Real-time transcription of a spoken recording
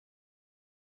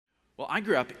Well, I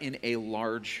grew up in a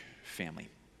large family,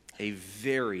 a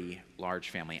very large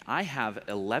family. I have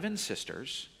 11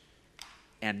 sisters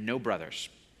and no brothers.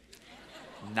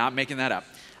 Not making that up.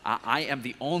 I am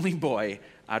the only boy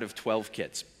out of 12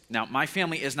 kids. Now, my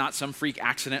family is not some freak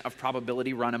accident of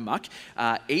probability run amok.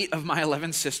 8 of my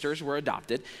 11 sisters were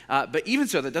adopted. But even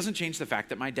so, that doesn't change the fact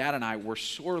that my dad and I were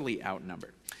sorely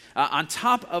outnumbered. On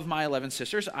top of my 11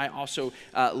 sisters, I also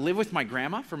live with my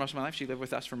grandma for most of my life. She lived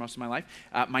with us for most of my life.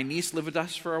 My niece lived with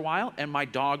us for a while, and my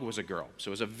dog was a girl. So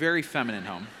it was a very feminine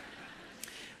home.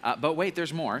 But wait,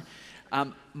 there's more.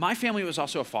 My family was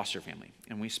also a foster family,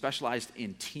 and we specialized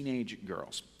in teenage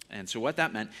girls. And so what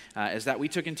that meant is that we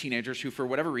took in teenagers who, for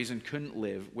whatever reason, couldn't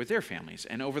live with their families.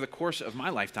 And over the course of my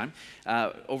lifetime,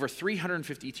 over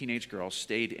 350 teenage girls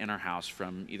stayed in our house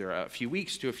from either a few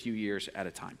weeks to a few years at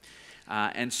a time.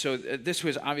 And so this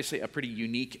was obviously a pretty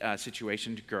unique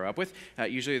situation to grow up with.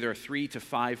 Usually there are 3 to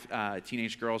 5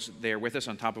 teenage girls there with us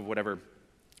on top of whatever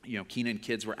Keenon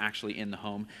kids were actually in the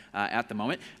home at the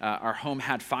moment. Our home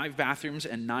had 5 bathrooms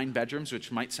and 9 bedrooms,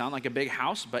 which might sound like a big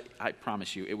house, but I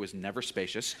promise you, it was never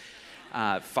spacious.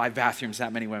 5 bathrooms,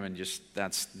 that many women,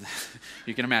 that's,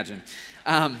 you can imagine.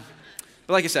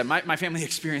 But like I said, my family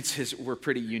experiences were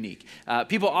pretty unique.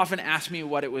 People often ask me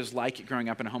what it was like growing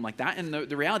up in a home like that, and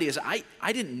the reality is I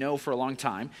didn't know for a long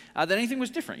time that anything was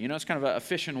different. It's kind of a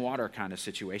fish in water kind of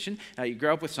situation. You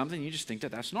grow up with something, you just think that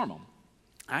that's normal.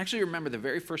 I actually remember the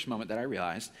very first moment that I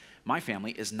realized my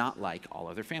family is not like all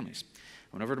other families.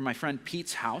 I went over to my friend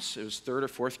Pete's house. It was 3rd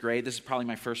or 4th grade. This is probably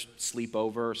my first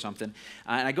sleepover or something.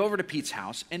 And I go over to Pete's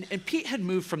house, and Pete had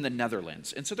moved from the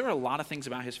Netherlands. And so there were a lot of things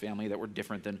about his family that were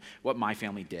different than what my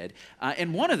family did.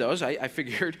 And one of those, I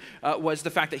figured, was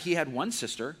the fact that he had 1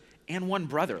 sister and 1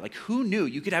 brother. Like, who knew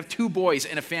you could have 2 boys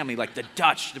in a family like the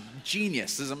Dutch? The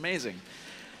genius. This is amazing.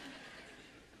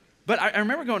 But I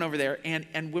remember going over there,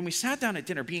 and when we sat down at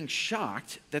dinner, being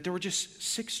shocked that there were just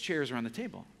 6 chairs around the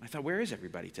table. I thought, where is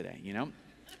everybody today,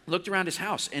 Looked around his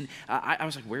house, and I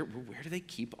was like, where do they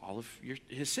keep all of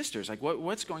his sisters? Like,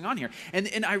 what's going on here? And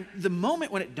the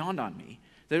moment when it dawned on me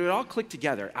that it would all click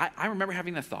together, I remember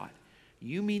having the thought,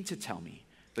 you mean to tell me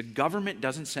the government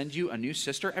doesn't send you a new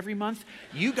sister every month?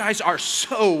 You guys are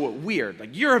so weird,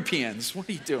 like Europeans. What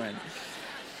are you doing?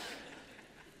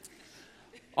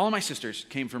 All of my sisters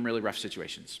came from really rough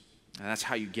situations. And that's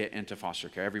how you get into foster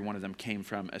care. Every one of them came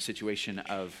from a situation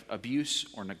of abuse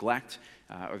or neglect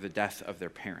or the death of their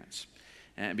parents.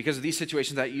 And because of these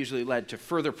situations, that usually led to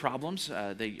further problems.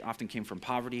 They often came from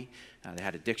poverty. They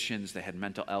had addictions. They had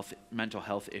mental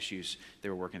health issues they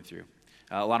were working through.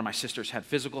 A lot of my sisters had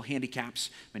physical handicaps.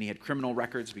 Many had criminal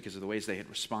records because of the ways they had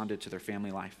responded to their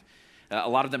family life. A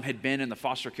lot of them had been in the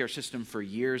foster care system for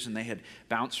years, and they had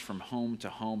bounced from home to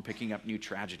home, picking up new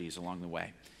tragedies along the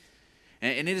way.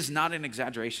 And it is not an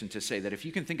exaggeration to say that if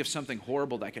you can think of something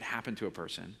horrible that could happen to a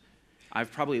person, I've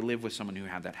probably lived with someone who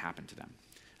had that happen to them.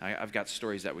 I've got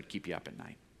stories that would keep you up at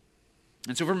night.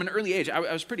 And so from an early age, I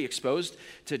was pretty exposed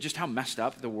to just how messed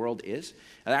up the world is.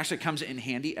 It actually comes in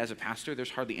handy as a pastor.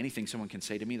 There's hardly anything someone can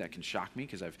say to me that can shock me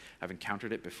because I've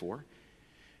encountered it before.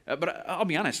 But I'll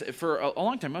be honest, for a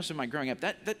long time, most of my growing up,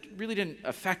 that really didn't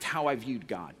affect how I viewed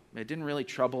God. It didn't really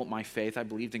trouble my faith. I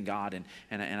believed in God,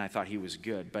 and I thought he was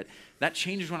good. But that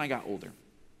changed when I got older.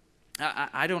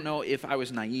 I don't know if I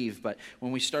was naive, but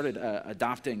when we started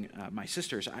adopting my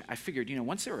sisters, I figured,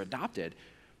 once they were adopted,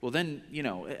 well then,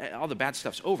 all the bad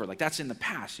stuff's over. Like, that's in the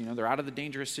past. They're out of the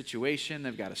dangerous situation.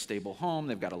 They've got a stable home.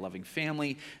 They've got a loving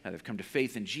family. They've come to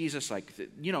faith in Jesus. Like, they're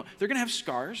going to have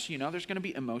scars. There's going to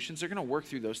be emotions. They're going to work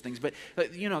through those things. But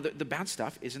the bad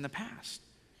stuff is in the past.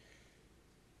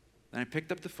 Then I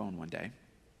picked up the phone one day,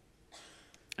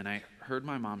 and I heard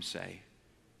my mom say,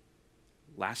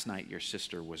 "Last night your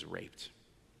sister was raped."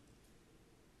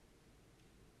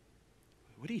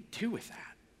 What do you do with that?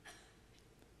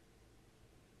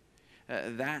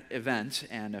 That event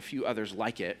and a few others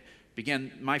like it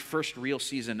began my first real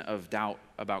season of doubt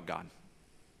about God.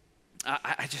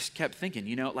 I just kept thinking,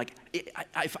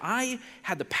 if I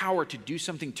had the power to do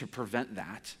something to prevent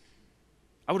that,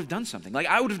 I would have done something. Like,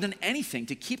 I would have done anything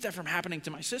to keep that from happening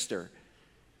to my sister.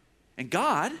 And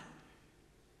God, who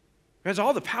has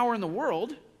all the power in the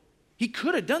world, he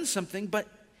could have done something, but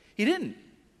he didn't.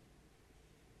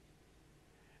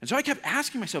 And so I kept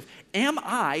asking myself, am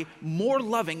I more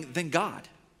loving than God?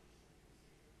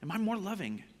 Am I more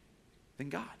loving than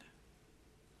God?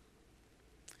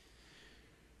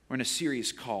 We're in a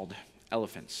series called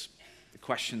Elephants, the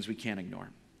questions we can't ignore.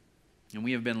 And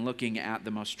we have been looking at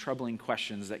the most troubling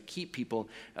questions that keep people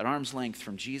at arm's length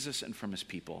from Jesus and from his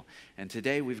people. And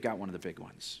today we've got one of the big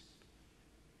ones.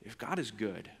 If God is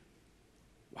good,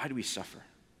 why do we suffer?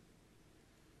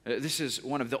 This is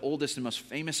one of the oldest and most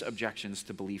famous objections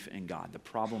to belief in God, the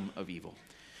problem of evil.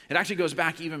 It actually goes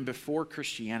back even before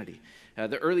Christianity.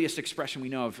 The earliest expression we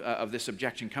know of this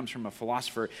objection comes from a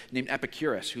philosopher named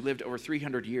Epicurus, who lived over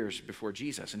 300 years before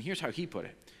Jesus. And here's how he put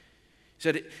it. He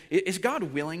said, is God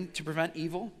willing to prevent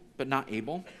evil, but not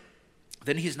able?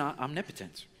 Then he's not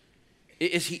omnipotent.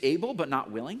 Is he able, but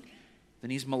not willing? Then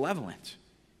he's malevolent.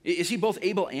 Is he both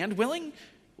able and willing?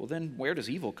 Well, then where does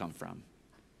evil come from?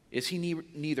 Is he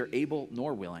neither able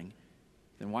nor willing?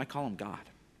 Then why call him God?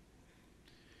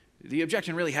 The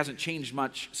objection really hasn't changed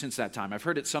much since that time. I've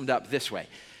heard it summed up this way.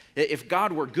 If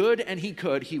God were good and he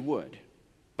could, he would.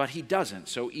 But he doesn't,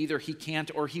 so either he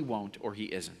can't or he won't or he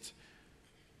isn't.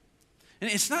 And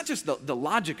it's not just the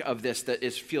logic of this that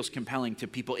feels compelling to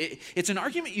people. It's an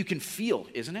argument you can feel,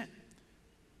 isn't it?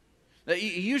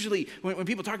 Usually, when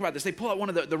people talk about this, they pull out one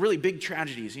of the really big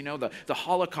tragedies, the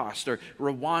Holocaust or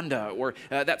Rwanda or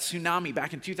that tsunami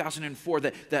back in 2004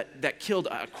 that killed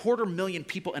 250,000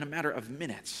 people in a matter of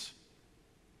minutes.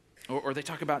 Or they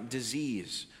talk about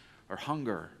disease or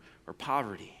hunger or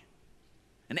poverty.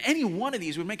 And any one of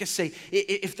these would make us say,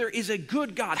 if there is a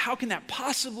good God, how can that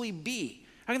possibly be?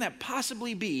 How can that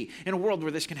possibly be in a world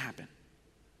where this can happen?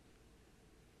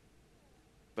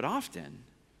 But often,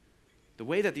 the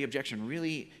way that the objection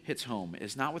really hits home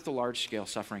is not with the large-scale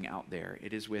suffering out there.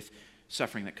 It is with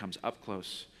suffering that comes up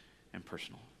close and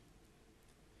personal.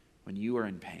 When you are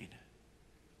in pain,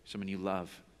 someone you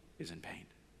love is in pain.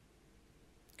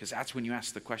 Because that's when you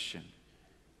ask the question,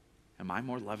 am I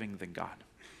more loving than God?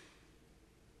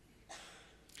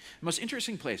 The most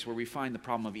interesting place where we find the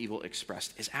problem of evil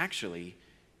expressed is actually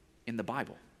in the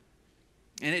Bible.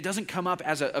 And it doesn't come up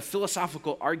as a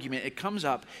philosophical argument. It comes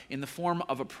up in the form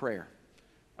of a prayer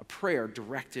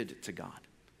directed to God.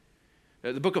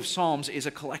 The book of Psalms is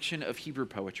a collection of Hebrew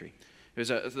poetry. It was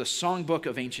the songbook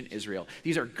of ancient Israel.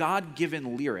 These are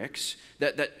God-given lyrics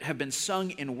that have been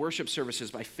sung in worship services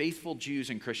by faithful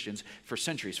Jews and Christians for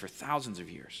centuries, for thousands of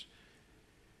years.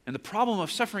 And the problem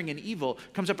of suffering and evil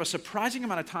comes up a surprising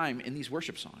amount of time in these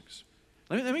worship songs.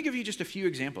 Let me give you just a few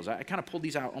examples. I kind of pulled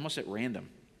these out almost at random.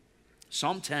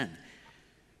 Psalm 10.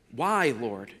 Why,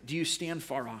 Lord, do you stand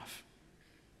far off?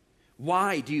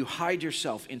 Why do you hide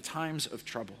yourself in times of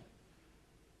trouble?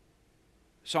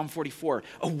 Psalm 44.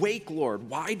 Awake, Lord,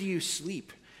 why do you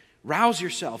sleep? Rouse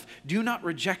yourself. Do not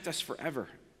reject us forever.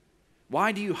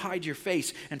 Why do you hide your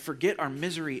face and forget our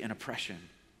misery and oppression?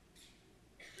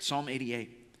 Psalm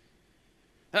 88.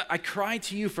 I cry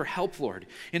to you for help, Lord.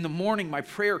 In the morning, my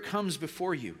prayer comes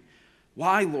before you.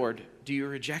 Why, Lord, do you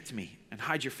reject me and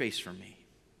hide your face from me?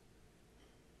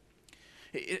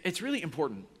 It's really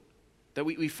important that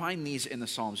we find these in the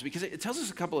Psalms because it tells us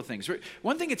a couple of things.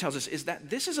 One thing it tells us is that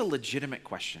this is a legitimate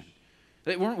question.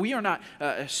 That we are not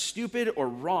stupid or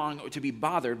wrong to be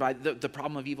bothered by the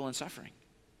problem of evil and suffering.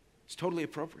 It's totally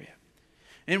appropriate.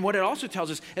 And what it also tells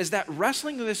us is that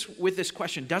wrestling with this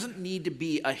question doesn't need to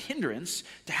be a hindrance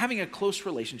to having a close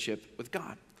relationship with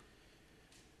God.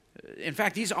 In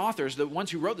fact, these authors, the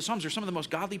ones who wrote the Psalms, are some of the most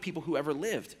godly people who ever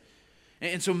lived.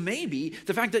 And so maybe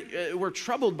the fact that we're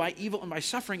troubled by evil and by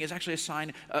suffering is actually a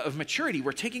sign of maturity.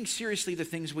 We're taking seriously the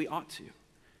things we ought to.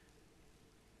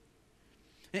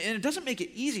 And it doesn't make it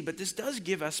easy, but this does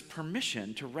give us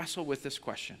permission to wrestle with this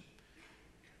question.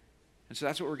 And so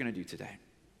that's what we're going to do today.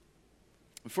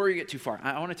 Before we get too far,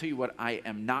 I want to tell you what I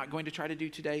am not going to try to do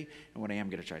today and what I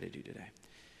am going to try to do today.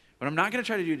 What I'm not going to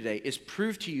try to do today is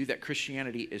prove to you that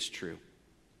Christianity is true.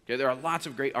 Okay, there are lots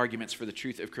of great arguments for the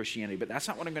truth of Christianity, but that's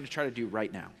not what I'm going to try to do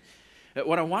right now.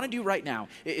 What I want to do right now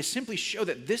is simply show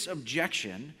that this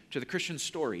objection to the Christian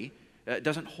story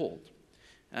doesn't hold.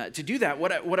 To do that,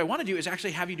 what I want to do is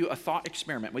actually have you do a thought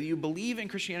experiment. Whether you believe in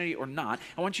Christianity or not,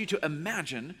 I want you to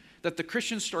imagine that the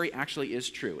Christian story actually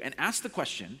is true and ask the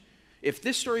question, if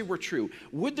this story were true,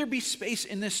 would there be space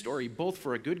in this story both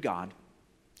for a good God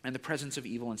and the presence of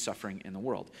evil and suffering in the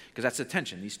world? Because that's the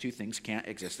tension. These two things can't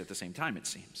exist at the same time, it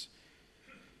seems.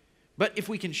 But if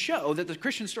we can show that the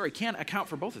Christian story can account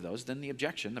for both of those, then the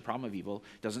objection, the problem of evil,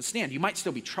 doesn't stand. You might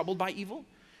still be troubled by evil.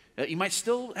 You might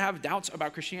still have doubts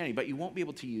about Christianity, but you won't be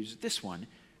able to use this one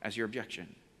as your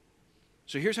objection.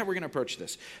 So here's how we're going to approach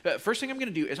this. First thing I'm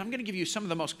going to do is I'm going to give you some of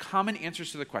the most common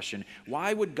answers to the question,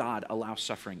 why would God allow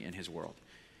suffering in his world?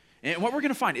 And what we're going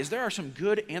to find is there are some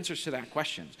good answers to that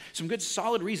question, some good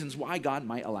solid reasons why God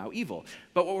might allow evil.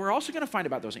 But what we're also going to find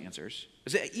about those answers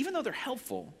is that even though they're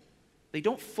helpful, they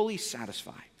don't fully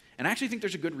satisfy. And I actually think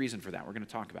there's a good reason for that. We're going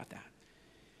to talk about that.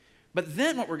 But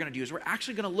then what we're going to do is we're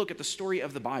actually going to look at the story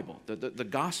of the Bible, the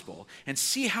gospel, and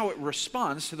see how it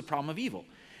responds to the problem of evil.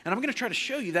 And I'm going to try to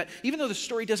show you that even though the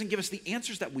story doesn't give us the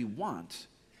answers that we want,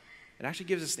 it actually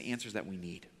gives us the answers that we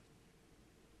need.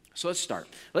 So let's start.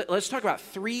 Let's talk about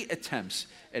 3 attempts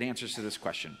at answers to this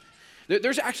question.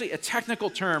 There's actually a technical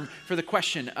term for the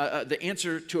question, the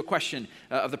answer to a question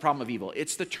of the problem of evil.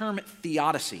 It's the term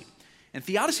theodicy. And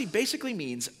theodicy basically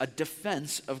means a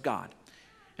defense of God.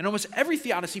 And almost every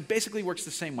theodicy basically works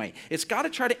the same way. It's got to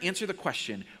try to answer the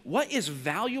question, what is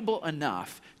valuable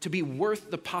enough to be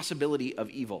worth the possibility of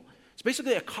evil? It's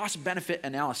basically a cost-benefit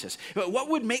analysis. What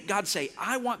would make God say,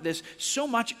 I want this so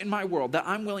much in my world that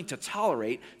I'm willing to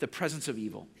tolerate the presence of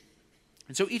evil?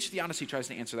 And so each theodicy tries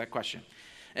to answer that question.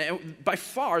 And by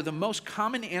far, the most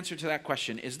common answer to that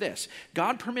question is this: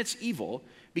 God permits evil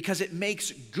because it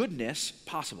makes goodness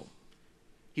possible.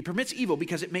 He permits evil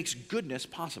because it makes goodness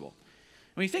possible.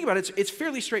 When you think about it, it's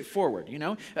fairly straightforward, you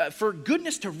know? For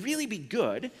goodness to really be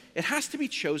good, it has to be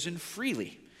chosen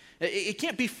freely. It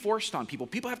can't be forced on people.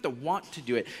 People have to want to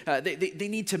do it. They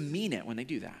need to mean it when they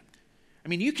do that. I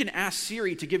mean, you can ask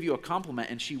Siri to give you a compliment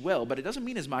and she will, but it doesn't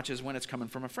mean as much as when it's coming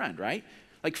from a friend, right?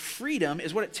 Like, freedom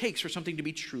is what it takes for something to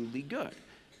be truly good.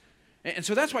 And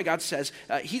so that's why God says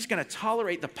he's going to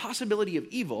tolerate the possibility of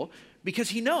evil, because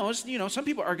he knows, you know, some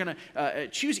people are going to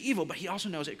choose evil, but he also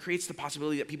knows it creates the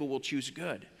possibility that people will choose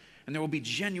good. And there will be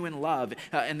genuine love,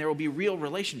 and there will be real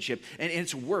relationship, and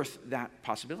it's worth that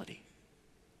possibility.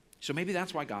 So maybe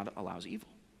that's why God allows evil.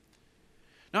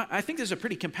 Now, I think this is a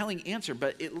pretty compelling answer,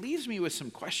 but it leaves me with some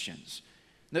questions.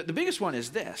 The biggest one is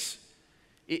this: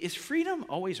 is freedom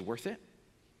always worth it?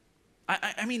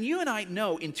 I mean, you and I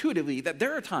know intuitively that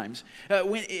there are times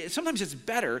when sometimes it's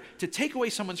better to take away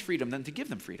someone's freedom than to give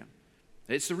them freedom.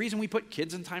 It's the reason we put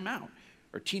kids in timeout,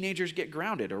 or teenagers get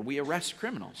grounded, or we arrest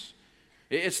criminals.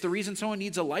 It's the reason someone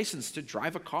needs a license to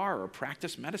drive a car or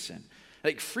practice medicine.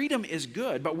 Like, freedom is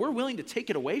good, but we're willing to take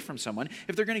it away from someone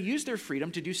if they're going to use their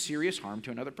freedom to do serious harm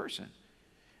to another person.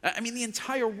 I mean, the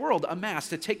entire world amassed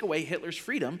to take away Hitler's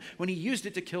freedom when he used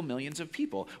it to kill millions of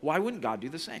people. Why wouldn't God do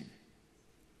the same?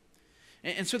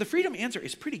 And so the freedom answer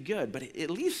is pretty good, but it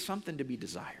leaves something to be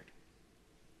desired.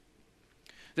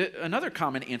 Another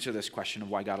common answer to this question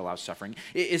of why God allows suffering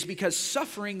is because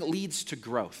suffering leads to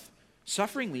growth.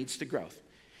 Suffering leads to growth.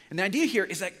 And the idea here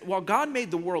is that while God made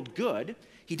the world good,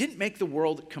 he didn't make the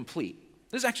world complete.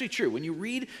 This is actually true. When you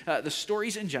read the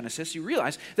stories in Genesis, you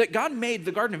realize that God made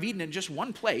the Garden of Eden in just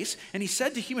one place, and he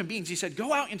said to human beings, he said,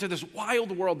 go out into this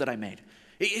wild world that I made.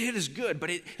 It is good, but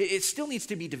it still needs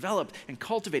to be developed and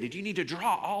cultivated. You need to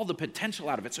draw all the potential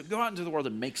out of it. So go out into the world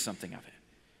and make something of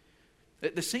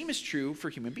it. The same is true for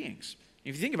human beings.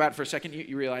 If you think about it for a second,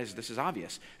 you realize this is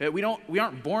obvious. We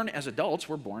aren't born as adults,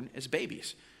 we're born as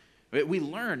babies. We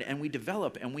learn and we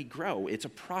develop and we grow. It's a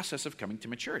process of coming to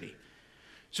maturity.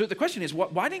 So the question is,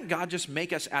 why didn't God just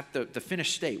make us at the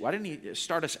finished state? Why didn't he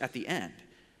start us at the end?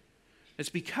 It's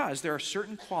because there are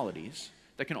certain qualities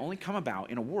that can only come about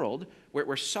in a world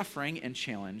where suffering and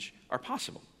challenge are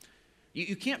possible.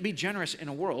 You can't be generous in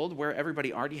a world where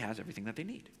everybody already has everything that they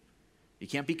need. You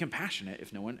can't be compassionate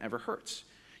if no one ever hurts.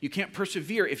 You can't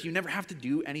persevere if you never have to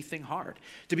do anything hard.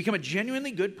 To become a genuinely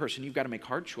good person, you've got to make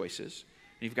hard choices,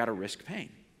 and you've got to risk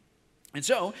pain. And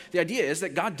so the idea is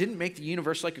that God didn't make the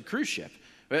universe like a cruise ship,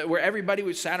 where everybody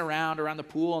was sat around the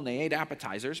pool and they ate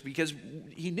appetizers, because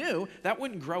he knew that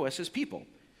wouldn't grow us as people.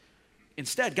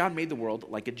 Instead, God made the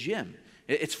world like a gym.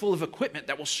 It's full of equipment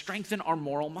that will strengthen our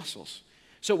moral muscles.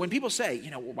 So when people say, you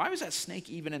know, why was that snake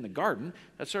even in the garden?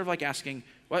 That's sort of like asking,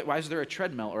 why is there a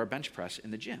treadmill or a bench press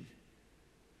in the gym?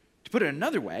 To put it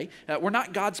another way, we're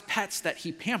not God's pets that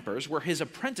he pampers, we're his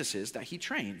apprentices that he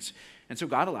trains. And so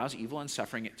God allows evil and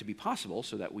suffering to be possible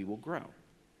so that we will grow.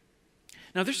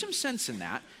 Now, there's some sense in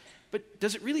that, but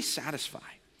does it really satisfy?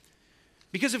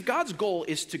 Because if God's goal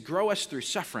is to grow us through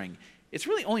suffering, it's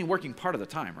really only working part of the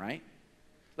time, right?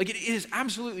 Like, it is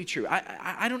absolutely true.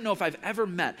 I don't know if I've ever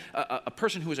met a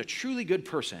person who was a truly good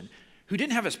person who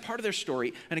didn't have as part of their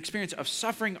story an experience of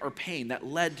suffering or pain that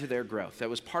led to their growth, that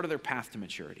was part of their path to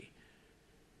maturity.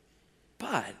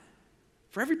 But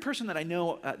for every person that I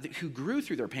know who grew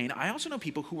through their pain, I also know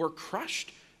people who were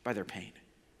crushed by their pain.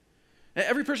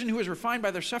 Every person who was refined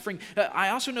by their suffering, I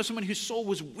also know someone whose soul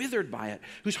was withered by it,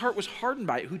 whose heart was hardened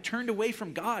by it, who turned away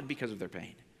from God because of their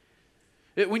pain.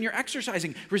 When you're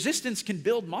exercising, resistance can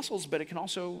build muscles, but it can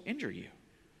also injure you.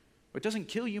 What doesn't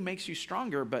kill you makes you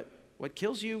stronger, but what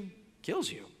kills you,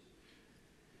 kills you.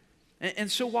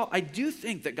 And so while I do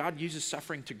think that God uses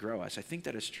suffering to grow us, I think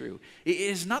that is true, it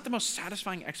is not the most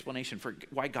satisfying explanation for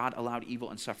why God allowed evil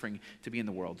and suffering to be in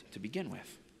the world to begin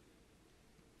with.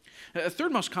 A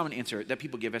third most common answer that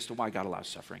people give as to why God allows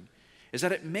suffering is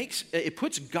that it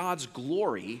puts God's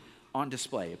glory on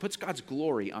display. It puts God's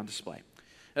glory on display.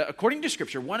 According to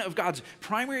Scripture, one of God's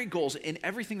primary goals in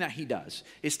everything that he does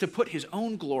is to put his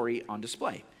own glory on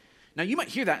display. Now, you might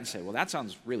hear that and say, well, that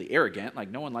sounds really arrogant, like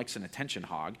no one likes an attention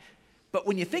hog. But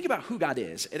when you think about who God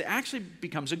is, it actually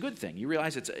becomes a good thing. You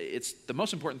realize it's the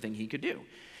most important thing he could do.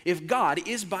 If God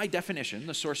is by definition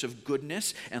the source of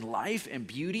goodness and life and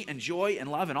beauty and joy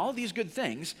and love and all of these good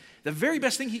things, the very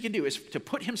best thing he can do is to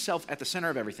put himself at the center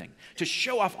of everything, to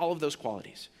show off all of those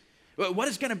qualities. What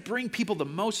is going to bring people the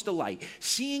most delight?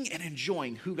 Seeing and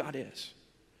enjoying who God is.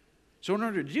 So in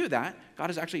order to do that, God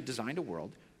has actually designed a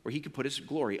world where he could put his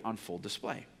glory on full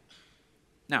display.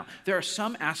 Now, there are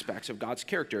some aspects of God's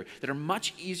character that are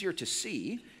much easier to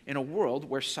see in a world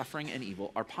where suffering and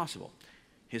evil are possible.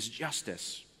 His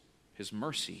justice, his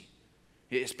mercy,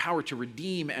 his power to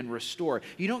redeem and restore.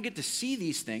 You don't get to see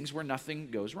these things where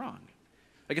nothing goes wrong.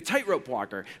 Like a tightrope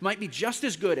walker might be just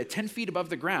as good at 10 feet above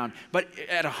the ground, but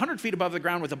at 100 feet above the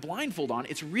ground with a blindfold on,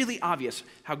 it's really obvious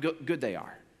how good they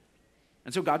are.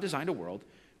 And so God designed a world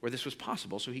where this was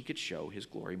possible so he could show his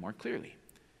glory more clearly.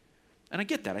 And I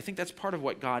get that. I think that's part of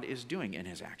what God is doing in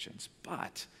his actions.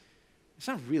 But it's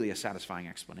not really a satisfying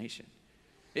explanation.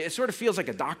 It sort of feels like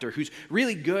a doctor who's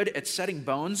really good at setting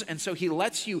bones, and so he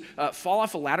lets you fall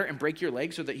off a ladder and break your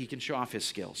leg so that he can show off his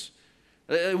skills.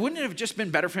 Wouldn't it have just been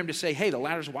better for him to say, hey, the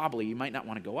ladder's wobbly, you might not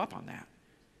want to go up on that?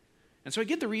 And so I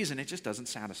get the reason, it just doesn't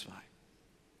satisfy.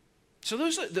 So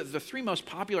those are the three most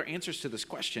popular answers to this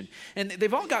question. And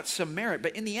they've all got some merit,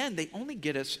 but in the end, they only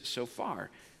get us so far.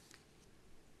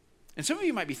 And some of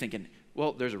you might be thinking,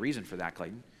 well, there's a reason for that,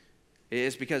 Clayton.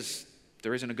 It's because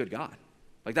there isn't a good God.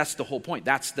 Like, that's the whole point.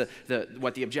 That's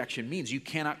what the objection means. You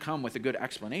cannot come with a good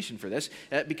explanation for this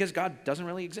because God doesn't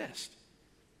really exist.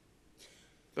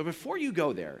 But before you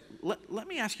go there, let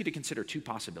me ask you to consider two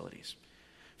possibilities.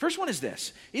 First one is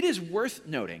this. It is worth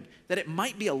noting that it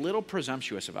might be a little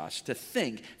presumptuous of us to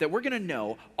think that we're going to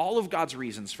know all of God's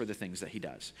reasons for the things that he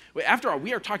does. After all,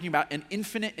 we are talking about an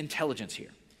infinite intelligence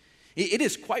here. It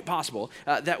is quite possible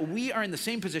that we are in the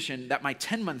same position that my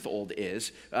 10-month-old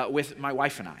is with my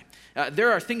wife and I.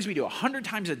 There are things we do 100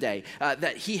 times a day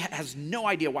that he has no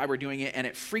idea why we're doing it, and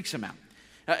it freaks him out.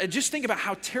 Just think about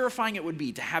how terrifying it would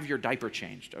be to have your diaper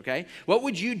changed, okay? What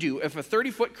would you do if a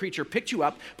 30-foot creature picked you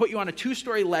up, put you on a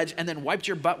 2-story ledge, and then wiped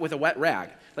your butt with a wet rag?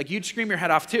 Like, you'd scream your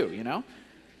head off too, you know?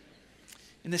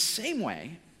 In the same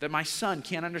way that my son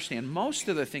can't understand most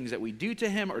of the things that we do to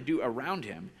him or do around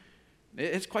him,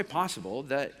 it's quite possible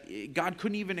that God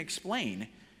couldn't even explain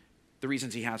the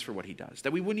reasons he has for what he does,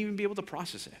 that we wouldn't even be able to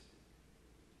process it.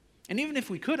 And even if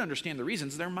we could understand the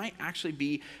reasons, there might actually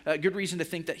be a good reason to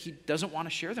think that he doesn't want to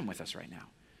share them with us right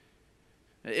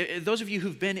now. Those of you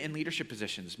who've been in leadership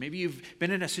positions, maybe you've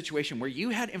been in a situation where you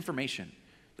had information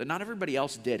that not everybody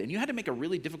else did, and you had to make a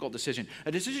really difficult decision,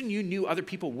 a decision you knew other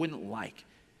people wouldn't like,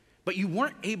 but you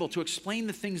weren't able to explain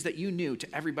the things that you knew to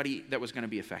everybody that was going to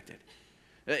be affected.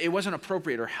 It wasn't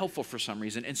appropriate or helpful for some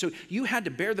reason. And so you had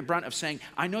to bear the brunt of saying,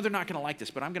 I know they're not going to like this,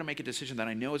 but I'm going to make a decision that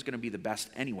I know is going to be the best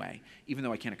anyway, even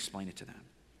though I can't explain it to them.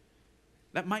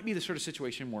 That might be the sort of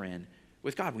situation we're in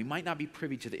with God. We might not be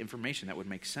privy to the information that would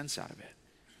make sense out of it.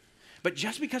 But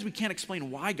just because we can't explain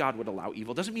why God would allow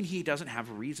evil doesn't mean he doesn't have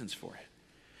reasons for it.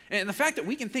 And the fact that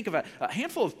we can think of a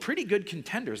handful of pretty good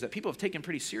contenders that people have taken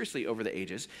pretty seriously over the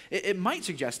ages, it might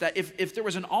suggest that if there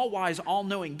was an all-wise,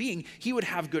 all-knowing being, he would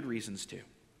have good reasons too.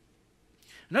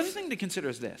 Another thing to consider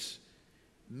is this.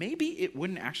 Maybe it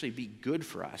wouldn't actually be good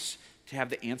for us to have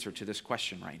the answer to this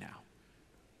question right now.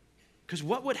 Because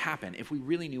what would happen if we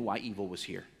really knew why evil was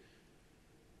here?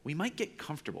 We might get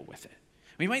comfortable with it.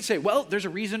 We might say, well, there's a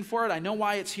reason for it. I know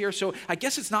why it's here, so I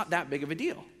guess it's not that big of a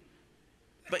deal.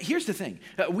 But here's the thing.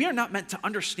 We are not meant to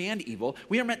understand evil.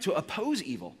 We are meant to oppose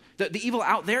evil, the evil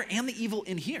out there and the evil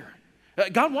in here.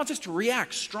 God wants us to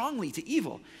react strongly to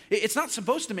evil. It's not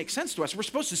supposed to make sense to us. We're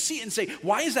supposed to see it and say,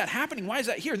 why is that happening? Why is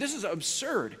that here? This is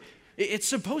absurd. It's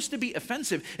supposed to be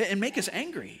offensive and make us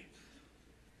angry.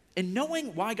 And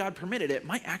knowing why God permitted it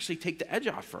might actually take the edge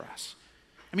off for us.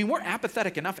 I mean, we're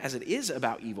apathetic enough as it is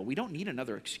about evil. We don't need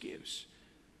another excuse.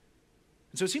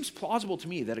 And so it seems plausible to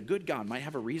me that a good God might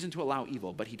have a reason to allow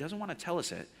evil, but he doesn't want to tell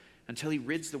us it until he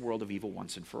rids the world of evil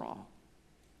once and for all.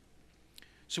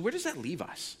 So where does that leave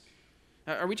us?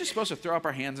 Are we just supposed to throw up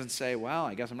our hands and say, well,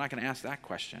 I guess I'm not going to ask that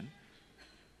question?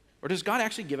 Or does God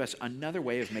actually give us another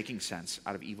way of making sense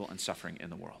out of evil and suffering in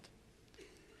the world?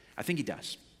 I think he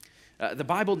does. The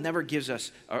Bible never gives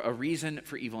us a reason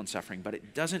for evil and suffering, but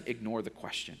it doesn't ignore the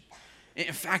question.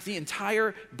 In fact, the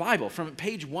entire Bible, from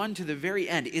page 1 to the very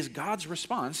end, is God's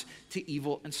response to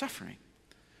evil and suffering.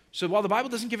 So while the Bible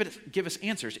doesn't give us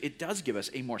answers, it does give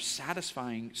us a more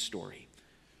satisfying story.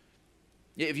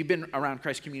 If you've been around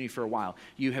Christ Community for a while,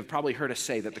 you have probably heard us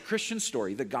say that the Christian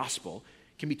story, the gospel,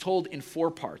 can be told in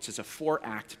 4 parts. It's a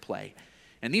 4-act play.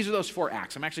 And these are those 4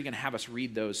 acts. I'm actually going to have us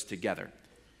read those together.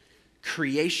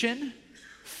 Creation,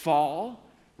 fall,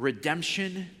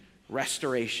 redemption,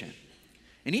 restoration.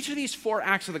 And each of these 4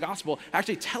 acts of the gospel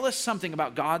actually tell us something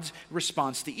about God's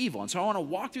response to evil. And so I want to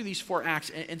walk through these 4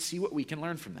 acts and see what we can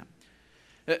learn from them.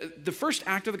 The first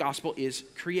act of the gospel is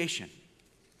creation.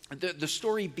 The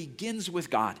story begins with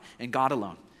God and God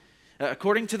alone.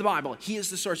 According to the Bible, he is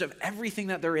the source of everything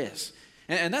that there is.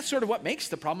 And that's sort of what makes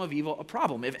the problem of evil a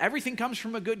problem. If everything comes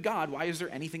from a good God, why is there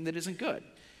anything that isn't good?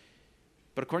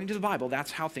 But according to the Bible,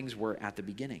 that's how things were at the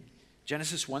beginning.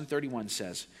 Genesis 1:31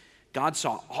 says, God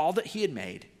saw all that he had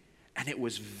made, and it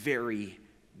was very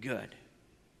good.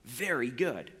 Very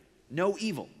good. No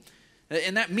evil.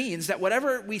 And that means that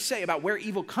whatever we say about where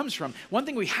evil comes from, one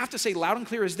thing we have to say loud and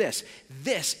clear is this: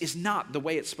 this is not the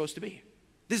way it's supposed to be.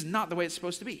 This is not the way it's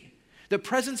supposed to be. The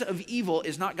presence of evil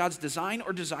is not God's design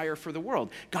or desire for the world.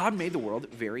 God made the world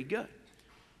very good.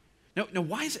 Now,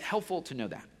 why is it helpful to know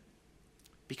that?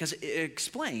 Because it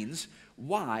explains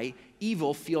why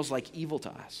evil feels like evil to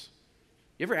us.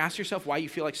 You ever ask yourself why you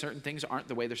feel like certain things aren't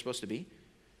the way they're supposed to be?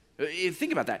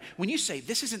 Think about that. When you say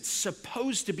this isn't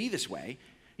supposed to be this way,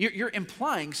 you're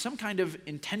implying some kind of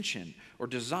intention or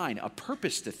design, a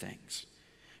purpose to things.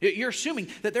 You're assuming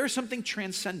that there is something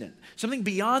transcendent, something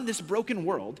beyond this broken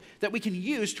world that we can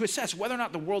use to assess whether or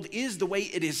not the world is the way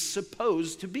it is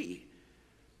supposed to be.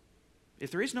 If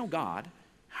there is no God,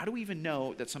 how do we even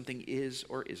know that something is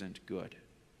or isn't good?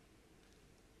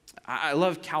 I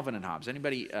love Calvin and Hobbes.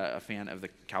 Anybody a fan of the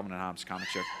Calvin and Hobbes comic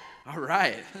strip? All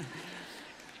right.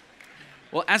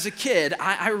 Well, as a kid,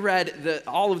 I read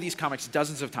all of these comics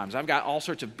dozens of times. I've got all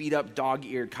sorts of beat-up,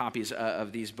 dog-eared copies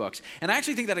of these books. And I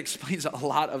actually think that explains a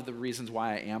lot of the reasons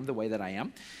why I am the way that I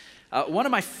am. One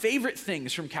of my favorite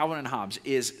things from Calvin and Hobbes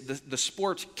is the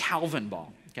sport Calvin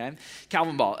ball. Okay,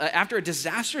 Calvin ball. After a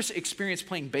disastrous experience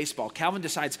playing baseball, Calvin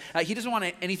decides he doesn't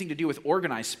want anything to do with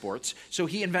organized sports, so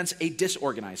he invents a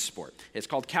disorganized sport. It's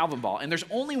called Calvin ball, and there's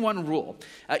only one rule.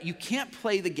 You can't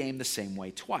play the game the same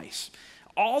way twice.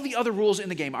 All the other rules in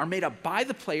the game are made up by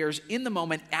the players in the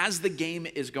moment as the game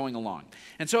is going along.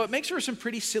 And so it makes for some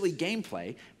pretty silly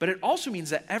gameplay, but it also means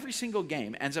that every single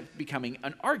game ends up becoming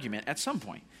an argument at some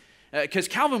point. Because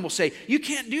Calvin will say, you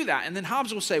can't do that. And then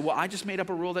Hobbes will say, well, I just made up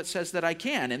a rule that says that I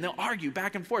can. And they'll argue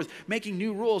back and forth, making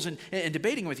new rules and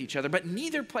debating with each other. But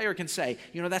neither player can say,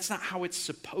 that's not how it's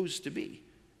supposed to be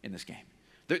in this game.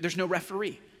 There's no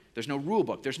referee. There's no rule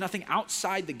book. There's nothing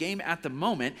outside the game at the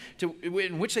moment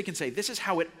in which they can say, this is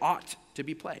how it ought to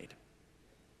be played.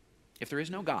 If there is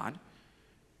no God,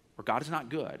 or God is not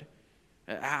good,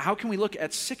 how can we look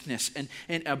at sickness and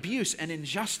abuse and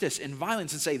injustice and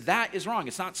violence and say that is wrong?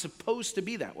 It's not supposed to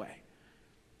be that way.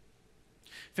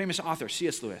 Famous author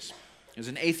C.S. Lewis was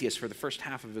an atheist for the first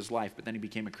half of his life, but then he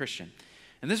became a Christian.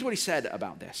 And this is what he said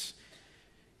about this.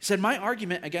 He said, my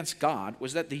argument against God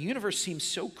was that the universe seems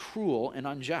so cruel and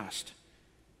unjust.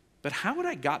 But how would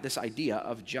I got this idea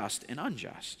of just and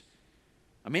unjust?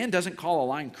 A man doesn't call a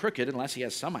line crooked unless he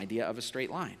has some idea of a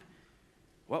straight line.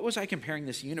 What was I comparing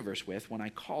this universe with when I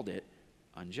called it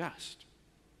unjust?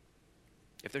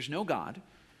 If there's no God,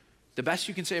 the best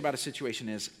you can say about a situation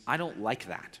is, I don't like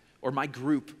that, or my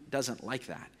group doesn't like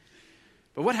that.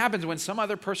 But what happens when some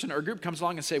other person or group comes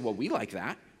along and say, well, we like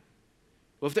that?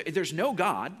 Well, if there's no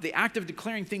God, the act of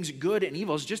declaring things good and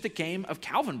evil is just a game of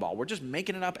Calvin ball. We're just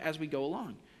making it up as we go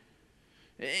along.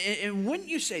 And wouldn't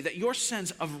you say that your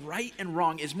sense of right and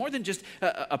wrong is more than just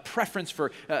a preference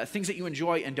for things that you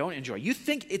enjoy and don't enjoy? You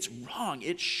think it's wrong.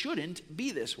 It shouldn't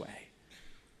be this way.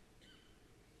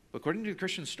 But according to the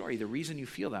Christian story, the reason you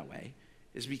feel that way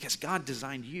is because God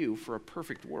designed you for a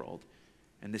perfect world,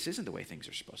 and this isn't the way things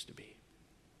are supposed to be.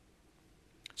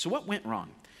 So what went wrong?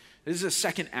 This is the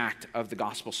second act of the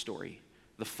gospel story,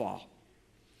 the fall.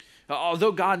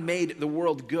 Although God made the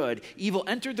world good, evil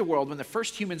entered the world when the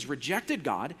first humans rejected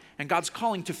God and God's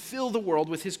calling to fill the world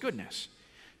with his goodness.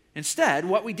 Instead,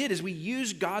 what we did is we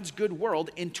used God's good world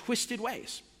in twisted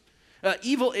ways.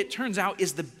 Evil, it turns out,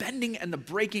 is the bending and the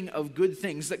breaking of good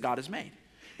things that God has made.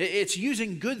 It's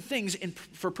using good things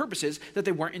for purposes that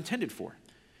they weren't intended for.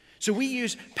 So we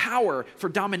use power for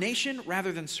domination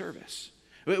rather than service.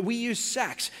 We use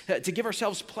sex to give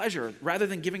ourselves pleasure rather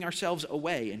than giving ourselves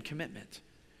away in commitment.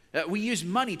 We use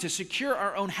money to secure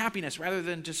our own happiness rather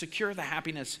than to secure the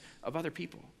happiness of other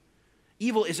people.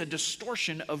 Evil is a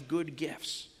distortion of good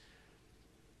gifts.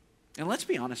 And let's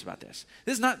be honest about this.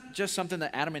 This is not just something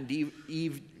that Adam and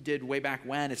Eve did way back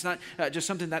when. It's not just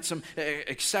something that some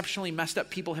exceptionally messed up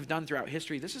people have done throughout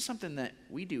history. This is something that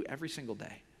we do every single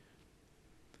day.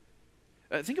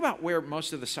 Think about where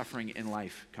most of the suffering in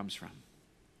life comes from.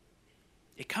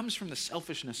 It comes from the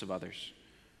selfishness of others.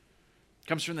 It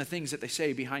comes from the things that they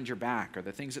say behind your back or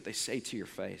the things that they say to your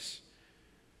face.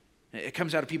 It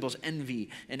comes out of people's envy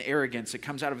and arrogance. It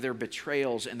comes out of their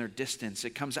betrayals and their distance.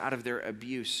 It comes out of their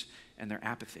abuse and their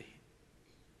apathy.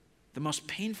 The most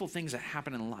painful things that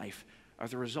happen in life are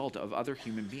the result of other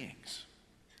human beings.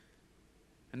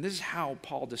 And this is how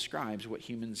Paul describes what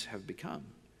humans have become.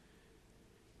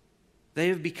 They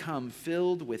have become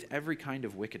filled with every kind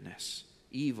of wickedness,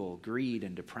 evil, greed,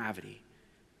 and depravity.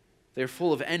 They're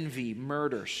full of envy,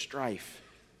 murder, strife,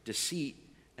 deceit,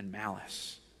 and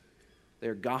malice.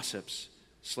 They're gossips,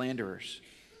 slanderers,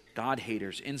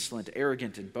 God-haters, insolent,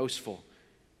 arrogant, and boastful.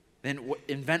 They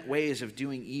invent ways of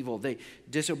doing evil. They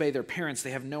disobey their parents.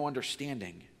 They have no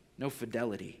understanding, no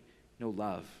fidelity, no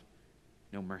love,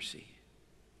 no mercy.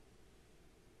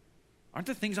 Aren't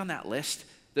the things on that list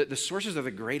the sources of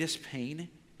the greatest pain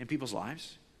in people's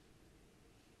lives?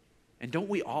 And don't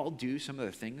we all do some of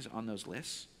the things on those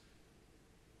lists?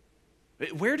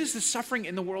 Where does the suffering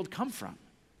in the world come from?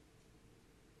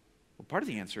 Well, part of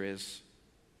the answer is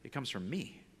it comes from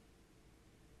me,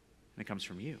 and it comes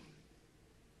from you.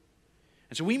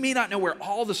 And so we may not know where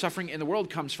all the suffering in the world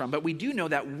comes from, but we do know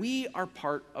that we are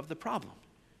part of the problem.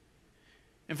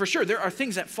 And for sure, there are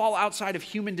things that fall outside of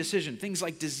human decision, things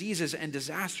like diseases and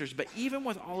disasters, but even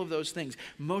with all of those things,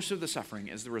 most of the suffering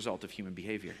is the result of human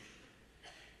behavior.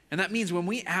 And that means when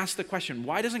we ask the question,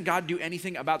 why doesn't God do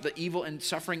anything about the evil and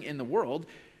suffering in the world?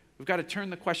 We've got to turn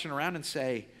the question around and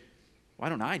say, why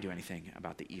don't I do anything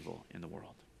about the evil in the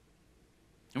world?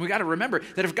 And we've got to remember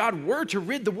that if God were to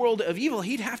rid the world of evil,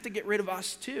 he'd have to get rid of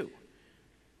us too.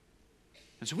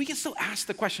 And so we can still ask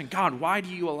the question, God, why do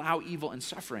you allow evil and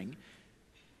suffering?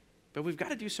 But we've got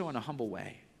to do so in a humble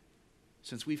way,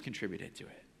 since we've contributed to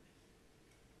it.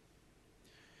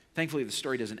 Thankfully, the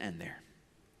story doesn't end there.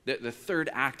 The third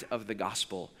act of the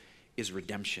gospel is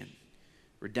redemption.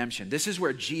 Redemption. This is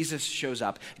where Jesus shows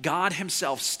up. God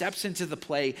himself steps into the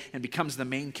play and becomes the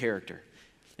main character.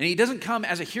 And he doesn't come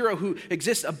as a hero who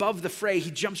exists above the fray.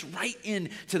 He jumps right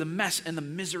into the mess and the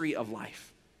misery of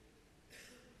life.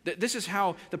 This is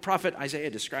how the prophet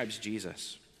Isaiah describes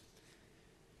Jesus.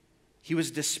 He was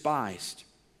despised,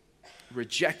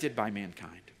 rejected by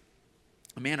mankind,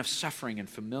 a man of suffering and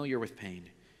familiar with pain.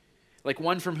 Like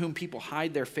one from whom people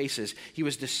hide their faces, he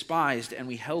was despised, and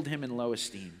we held him in low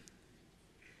esteem.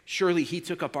 Surely he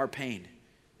took up our pain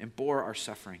and bore our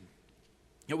suffering.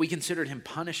 Yet we considered him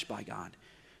punished by God,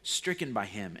 stricken by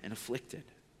him, and afflicted.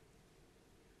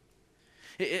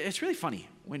 It's really funny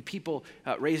when people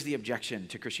raise the objection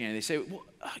to Christianity. They say,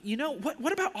 well,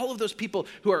 what about all of those people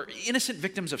who are innocent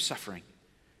victims of suffering?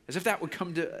 As if that would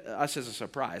come to us as a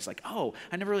surprise. Like, oh,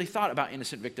 I never really thought about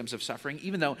innocent victims of suffering,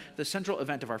 even though the central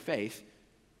event of our faith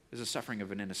is the suffering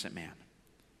of an innocent man.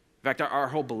 In fact, our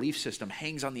whole belief system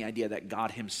hangs on the idea that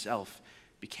God himself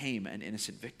became an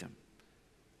innocent victim.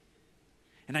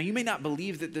 And now you may not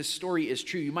believe that this story is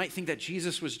true. You might think that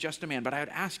Jesus was just a man, but I would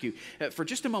ask you, for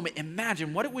just a moment,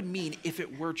 imagine what it would mean if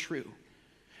it were true.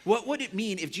 What would it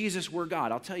mean if Jesus were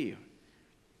God? I'll tell you.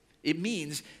 It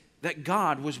means that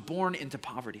God was born into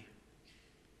poverty,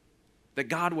 that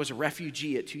God was a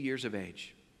refugee at 2 years of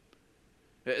age,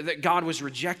 that God was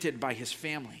rejected by his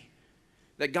family,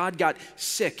 that God got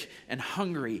sick and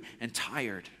hungry and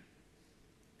tired,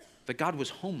 that God was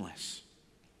homeless,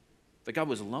 that God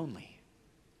was lonely,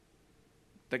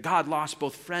 that God lost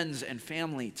both friends and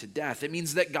family to death. It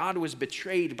means that God was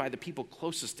betrayed by the people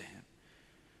closest to him,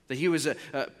 that he was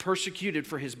persecuted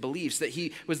for his beliefs, that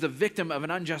he was the victim of an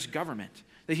unjust government,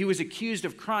 that he was accused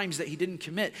of crimes that he didn't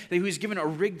commit, that he was given a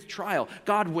rigged trial.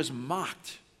 God was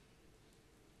mocked.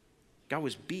 God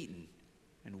was beaten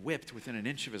and whipped within an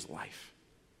inch of his life.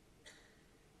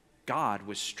 God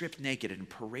was stripped naked and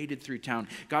paraded through town.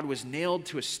 God was nailed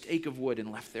to a stake of wood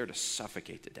and left there to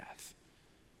suffocate to death.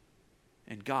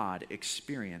 And God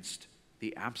experienced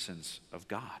the absence of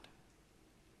God.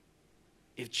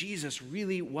 If Jesus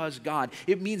really was God,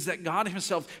 it means that God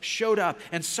himself showed up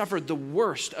and suffered the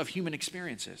worst of human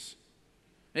experiences.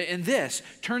 And this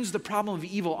turns the problem of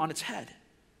evil on its head.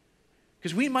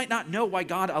 Because we might not know why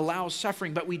God allows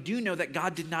suffering, but we do know that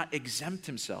God did not exempt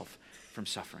himself from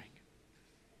suffering.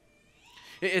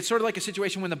 It's sort of like a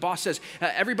situation when the boss says,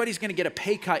 everybody's going to get a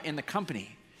pay cut in the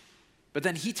company, but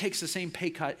then he takes the same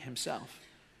pay cut himself.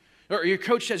 Or your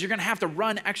coach says you're going to have to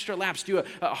run extra laps, do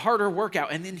a harder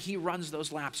workout, and then he runs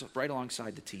those laps right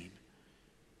alongside the team.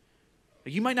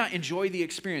 You might not enjoy the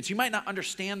experience. You might not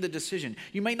understand the decision.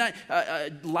 You might not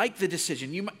like the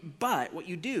decision. But what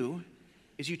you do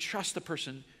is you trust the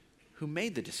person who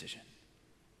made the decision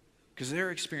because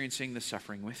they're experiencing the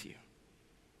suffering with you.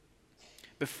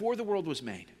 Before the world was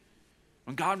made,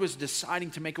 when God was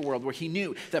deciding to make a world where he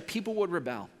knew that people would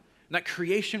rebel, and that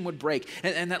creation would break,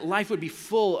 and that life would be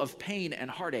full of pain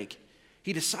and heartache,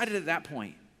 he decided at that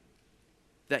point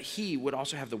that he would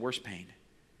also have the worst pain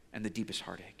and the deepest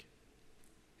heartache.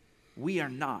 We are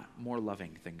not more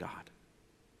loving than God.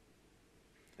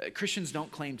 Christians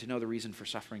don't claim to know the reason for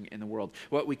suffering in the world.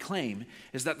 What we claim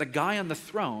is that the guy on the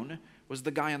throne was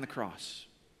the guy on the cross,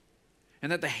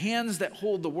 and that the hands that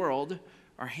hold the world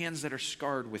are hands that are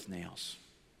scarred with nails.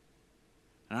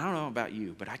 And I don't know about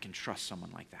you, but I can trust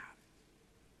someone like that.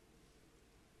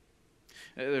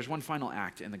 There's one final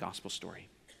act in the gospel story.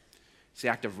 It's the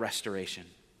act of restoration.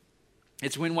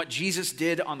 It's when what Jesus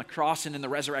did on the cross and in the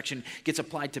resurrection gets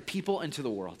applied to people and to the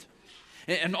world.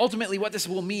 And ultimately what this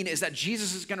will mean is that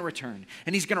Jesus is going to return,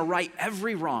 and he's going to right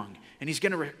every wrong, and he's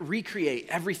going to recreate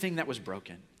everything that was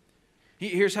broken.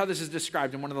 Here's how this is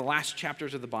described in one of the last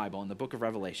chapters of the Bible, in the book of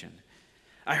Revelation.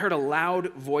 I heard a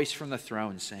loud voice from the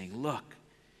throne saying, "Look,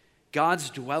 God's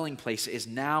dwelling place is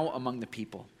now among the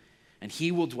people, and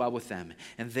he will dwell with them,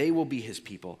 and they will be his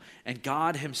people, and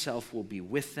God himself will be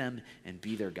with them and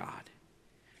be their God.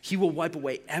 He will wipe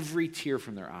away every tear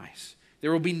from their eyes.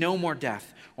 There will be no more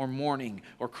death or mourning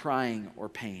or crying or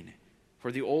pain,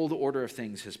 for the old order of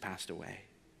things has passed away."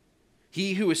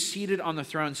 He who is seated on the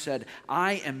throne said,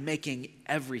 "I am making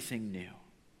everything new."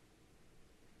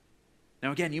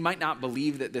 Now again, you might not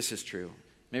believe that this is true.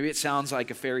 Maybe it sounds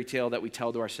like a fairy tale that we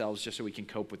tell to ourselves just so we can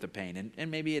cope with the pain, and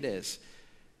maybe it is.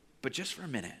 But just for a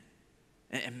minute,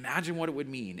 imagine what it would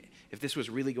mean if this was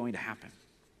really going to happen.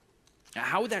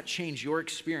 How would that change your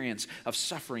experience of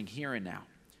suffering here and now?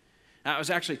 I was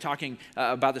actually talking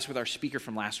about this with our speaker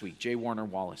from last week, J. Warner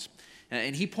Wallace.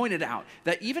 And he pointed out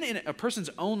that even in a person's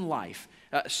own life,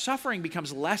 suffering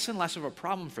becomes less and less of a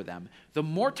problem for them the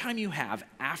more time you have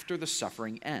after the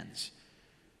suffering ends.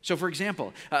 So for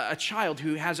example, a child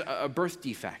who has a birth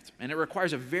defect and it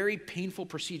requires a very painful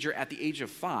procedure at the age of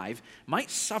 5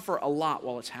 might suffer a lot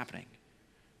while it's happening.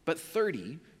 But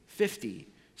 30, 50,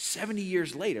 70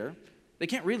 years later, they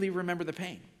can't really remember the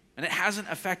pain. And it hasn't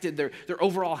affected their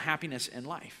overall happiness in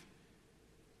life.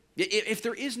 If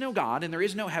there is no God and there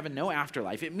is no heaven, no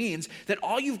afterlife, it means that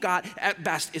all you've got at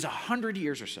best is 100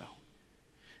 years or so.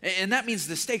 And that means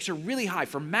the stakes are really high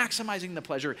for maximizing the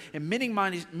pleasure and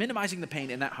minimizing the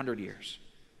pain in that 100 years.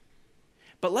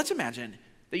 But let's imagine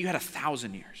that you had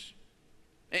 1,000 years.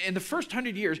 In the first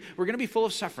 100 years, we're going to be full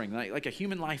of suffering, like a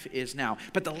human life is now.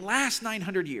 But the last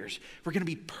 900 years, we're going to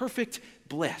be perfect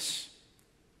bliss.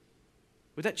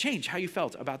 Would that change how you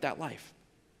felt about that life?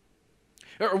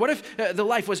 Or what if the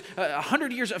life was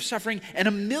 100 years of suffering and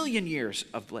 1,000,000 years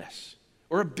of bliss?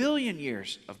 Or 1,000,000,000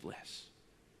 years of bliss?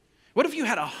 What if you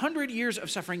had 100 years of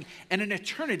suffering and an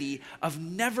eternity of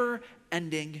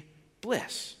never-ending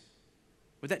bliss?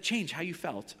 Would that change how you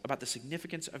felt about the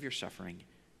significance of your suffering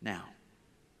now?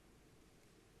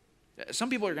 Some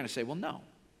people are going to say, well, no,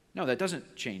 that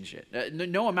doesn't change it.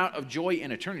 No amount of joy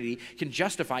in eternity can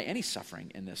justify any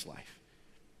suffering in this life.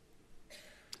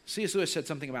 C.S. Lewis said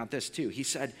something about this too. He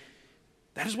said,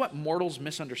 that is what mortals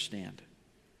misunderstand.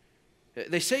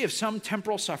 They say of some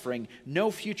temporal suffering,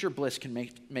 no future bliss can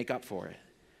make up for it,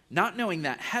 not knowing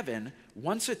that heaven,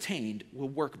 once attained, will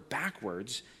work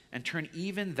backwards and turn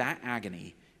even that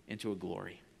agony into a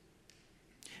glory.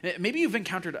 Maybe you've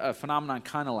encountered a phenomenon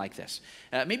kind of like this.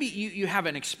 Maybe you have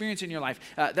an experience in your life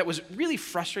that was really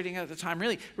frustrating at the time,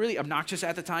 really obnoxious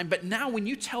at the time, but now when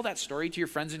you tell that story to your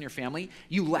friends and your family,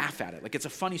 you laugh at it like it's a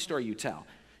funny story you tell.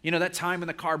 You know, that time when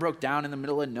the car broke down in the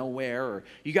middle of nowhere, or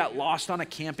you got lost on a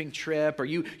camping trip, or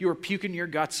you were puking your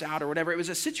guts out or whatever. It was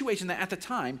a situation that at the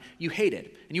time you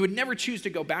hated, and you would never choose to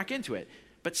go back into it.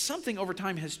 But something over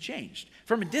time has changed.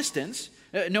 From a distance,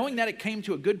 knowing that it came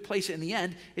to a good place in the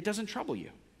end, it doesn't trouble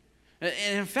you.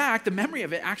 And in fact, the memory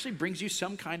of it actually brings you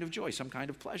some kind of joy, some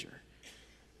kind of pleasure.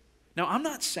 Now, I'm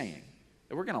not saying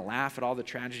that we're going to laugh at all the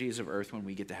tragedies of earth when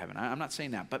we get to heaven. I'm not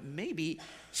saying that. But maybe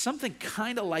something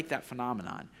kind of like that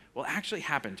phenomenon will actually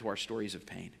happen to our stories of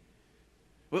pain.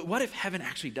 What if heaven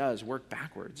actually does work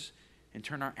backwards and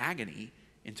turn our agony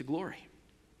into glory?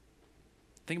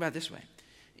 Think about it this way.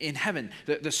 In heaven,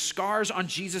 the scars on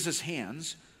Jesus'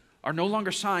 hands are no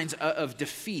longer signs of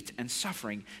defeat and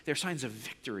suffering. They're signs of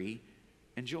victory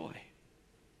and joy.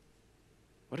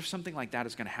 What if something like that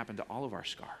is going to happen to all of our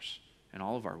scars and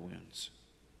all of our wounds?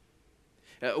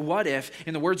 What if,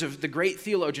 in the words of the great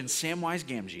theologian Samwise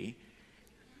Gamgee,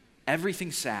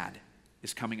 everything sad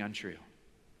is coming untrue.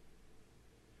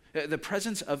 The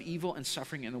presence of evil and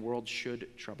suffering in the world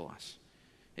should trouble us.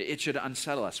 It should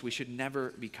unsettle us. We should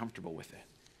never be comfortable with it.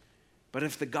 But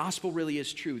if the gospel really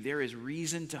is true, there is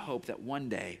reason to hope that one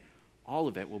day all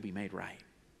of it will be made right.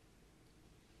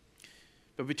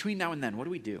 But between now and then, what do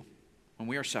we do when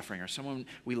we are suffering or someone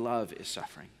we love is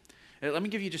suffering? Let me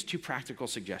give you just two practical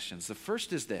suggestions. The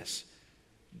first is this: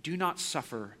 do not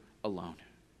suffer alone.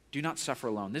 Do not suffer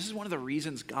alone. This is one of the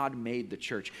reasons God made the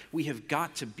church. We have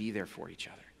got to be there for each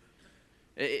other.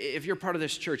 If you're part of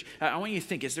this church, I want you to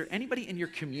think, is there anybody in your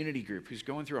community group who's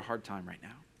going through a hard time right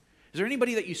now? Is there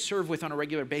anybody that you serve with on a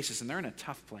regular basis and they're in a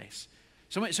tough place?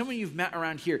 Someone you've met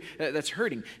around here that's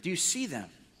hurting. Do you see them?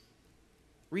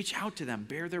 Reach out to them.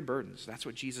 Bear their burdens. That's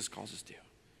what Jesus calls us to.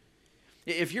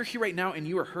 If you're here right now and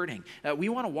you are hurting, we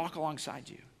want to walk alongside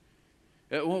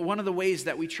you. One of the ways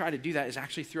that we try to do that is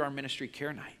actually through our ministry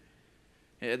care night.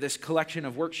 This collection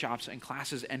of workshops and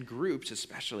classes and groups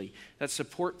especially that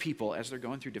support people as they're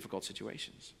going through difficult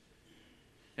situations.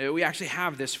 We actually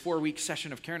have this 4-week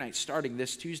session of care night starting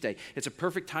this Tuesday. It's a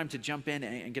perfect time to jump in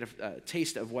and get a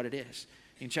taste of what it is.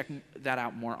 You can check that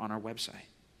out more on our website.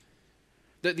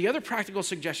 The other practical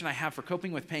suggestion I have for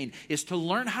coping with pain is to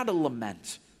learn how to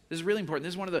lament. This is really important.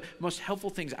 This is one of the most helpful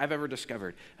things I've ever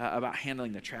discovered about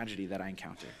handling the tragedy that I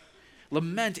encounter.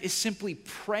 Lament is simply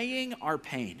praying our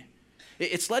pain.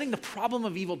 It's letting the problem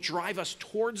of evil drive us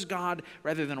towards God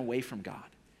rather than away from God.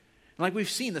 And like we've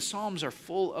seen, the Psalms are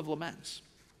full of laments.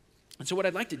 And so what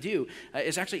I'd like to do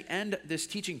is actually end this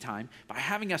teaching time by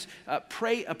having us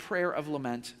pray a prayer of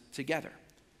lament together.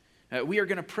 We are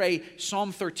going to pray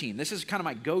Psalm 13. This is kind of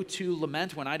my go-to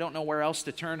lament when I don't know where else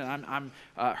to turn and I'm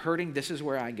hurting. This is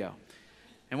where I go.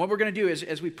 And what we're going to do is,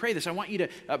 as we pray this, I want you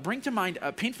to bring to mind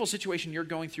a painful situation you're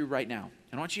going through right now.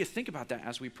 And I want you to think about that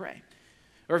as we pray.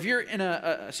 Or if you're in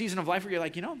a season of life where you're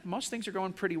like, most things are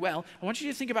going pretty well, I want you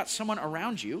to think about someone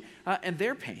around you and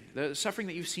their pain, the suffering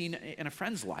that you've seen in a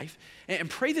friend's life, and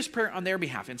pray this prayer on their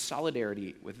behalf in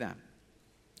solidarity with them.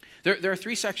 There are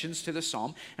 3 sections to this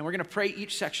psalm, and we're going to pray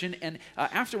each section, and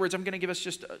afterwards I'm going to give us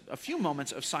just a few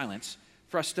moments of silence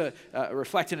for us to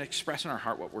reflect and express in our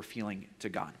heart what we're feeling to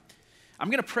God. I'm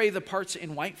going to pray the parts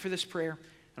in white for this prayer,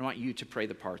 and I want you to pray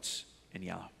the parts in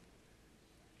yellow.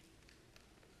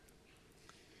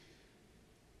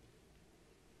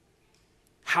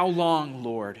 How long,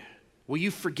 Lord, will you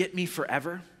forget me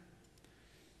forever?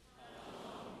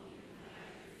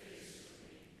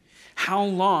 How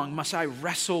long must I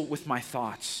wrestle with my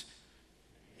thoughts?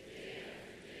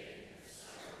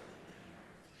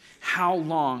 How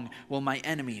long will my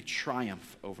enemy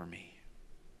triumph over me?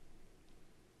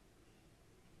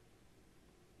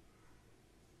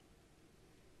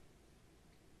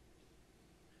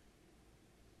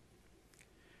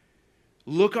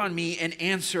 Look on me and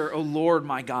answer, O Lord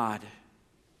my God.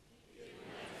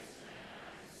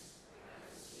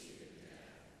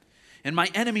 And my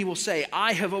enemy will say,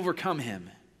 I have overcome him.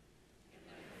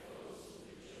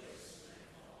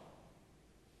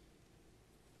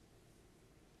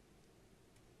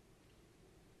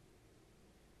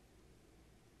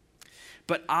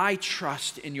 But I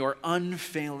trust in your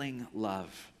unfailing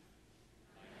love.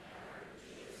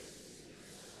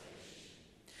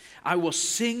 I will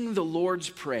sing the Lord's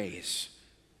praise.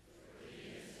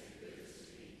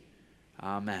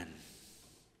 Amen.